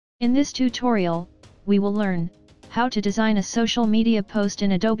In this tutorial, we will learn how to design a social media post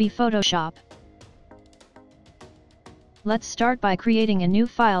in Adobe Photoshop. Let's start by creating a new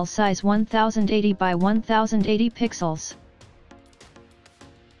file size 1080 by 1080 pixels.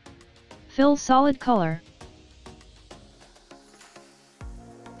 Fill solid color.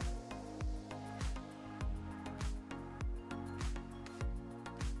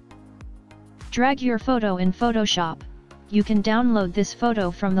 Drag your photo in Photoshop. You can download this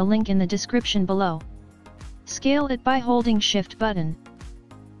photo from the link in the description below. Scale it by holding Shift button.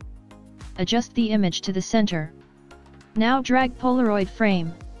 Adjust the image to the center. Now drag Polaroid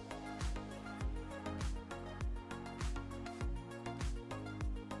frame.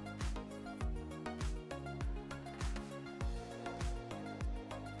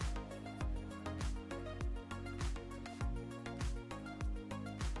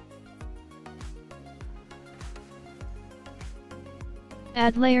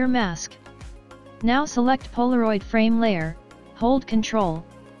 Add layer mask. Now select Polaroid frame layer, hold Ctrl,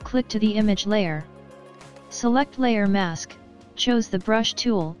 click to the image layer. Select layer mask, choose the brush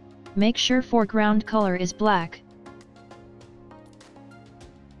tool, make sure foreground color is black.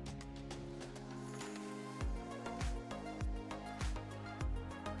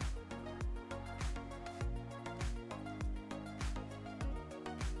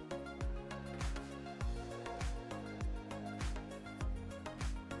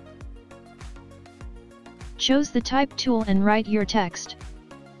 Choose the type tool and write your text.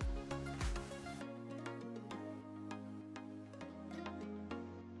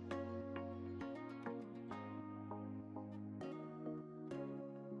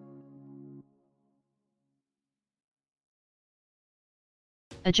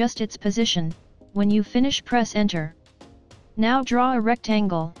 Adjust its position. When you finish, press Enter. Now draw a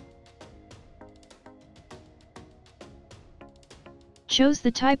rectangle. Choose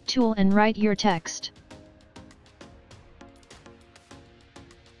the type tool and write your text.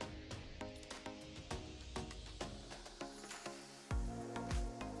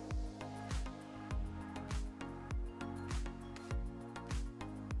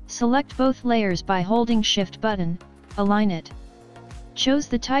 Select both layers by holding Shift button, align it. Choose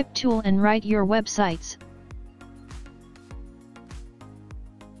the type tool and write your websites.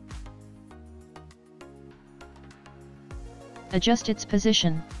 Adjust its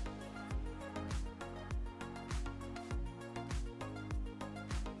position.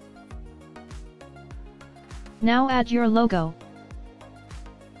 Now add your logo.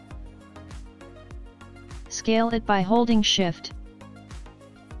 Scale it by holding Shift.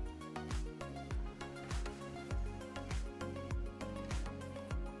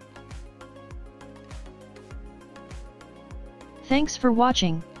 Thanks for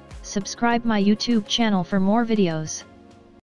watching. Subscribe my YouTube channel for more videos.